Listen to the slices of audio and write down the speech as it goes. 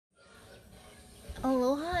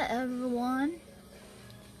everyone,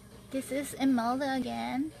 this is Imelda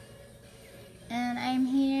again, and I'm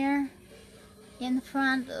here in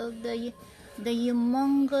front of the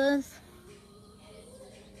humongous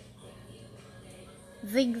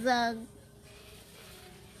zigzag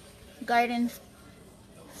garden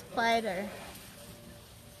spider.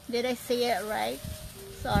 Did I say it right?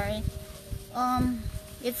 Sorry.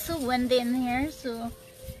 It's so windy in here, so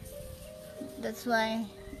that's why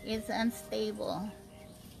it's unstable.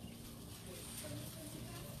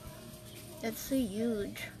 That's so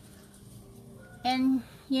huge. And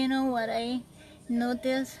you know what I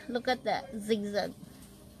noticed? Look at that zigzag.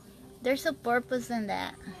 There's a purpose in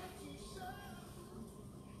that.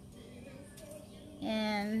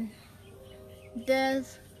 And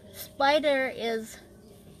this spider is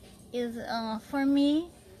for me,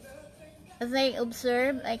 as I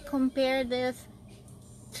observe, I compare this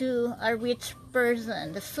to a rich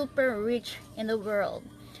person, the super rich in the world,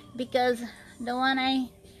 because the one I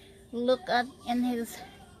look at in his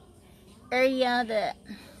area that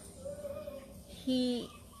he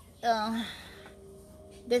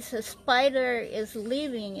this spider is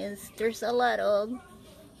living is there's a lot of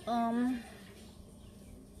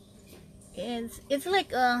it's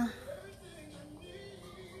like a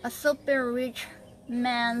super rich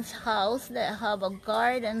man's house that have a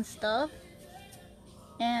garden and stuff,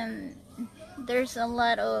 and there's a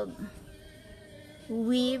lot of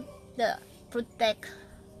weave that protect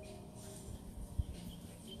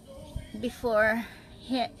before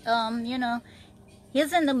he, you know,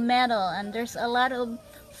 he's in the middle, and there's a lot of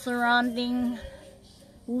surrounding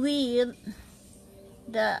weave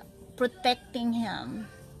that protecting him.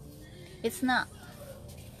 It's not,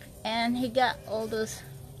 and he got all those.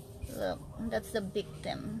 Look, that's the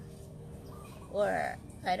victim, or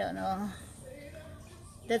I don't know.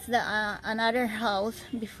 That's the another house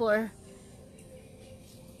before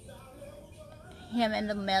him in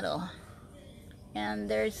the middle, and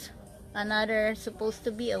there's another supposed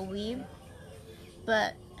to be a weave,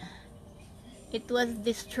 but it was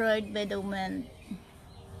destroyed by the wind,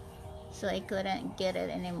 so I couldn't get it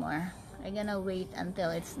anymore. I'm gonna wait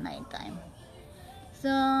until it's nighttime.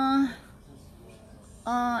 So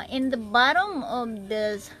in the bottom of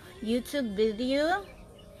this YouTube video,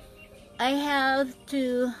 I have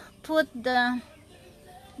to put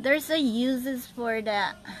there's a uses for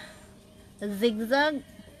that zigzag,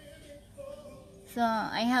 so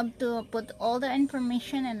I have to put all the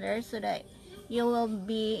information in there so that you will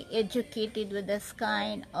be educated with this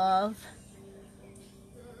kind of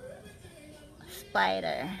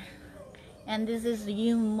spider. And this is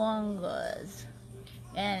humongous.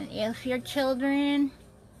 And if your children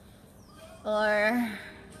or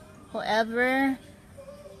whoever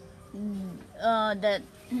that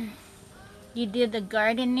you did the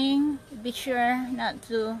gardening, be sure not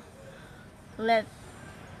to let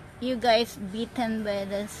you guys beaten by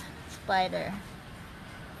this spider.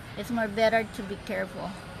 It's more better to be careful.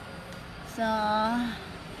 So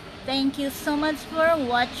thank you so much for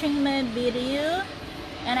watching my video,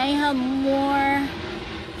 and I have more,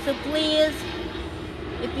 so please,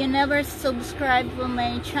 if you never subscribe to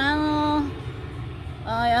my channel,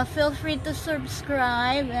 feel free to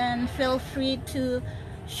subscribe, and feel free to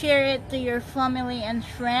share it to your family and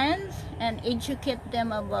friends and educate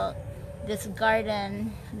them about this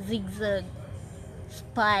garden zigzag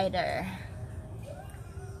spider.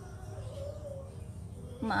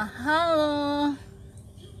 Mahalo.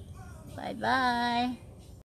 Bye bye.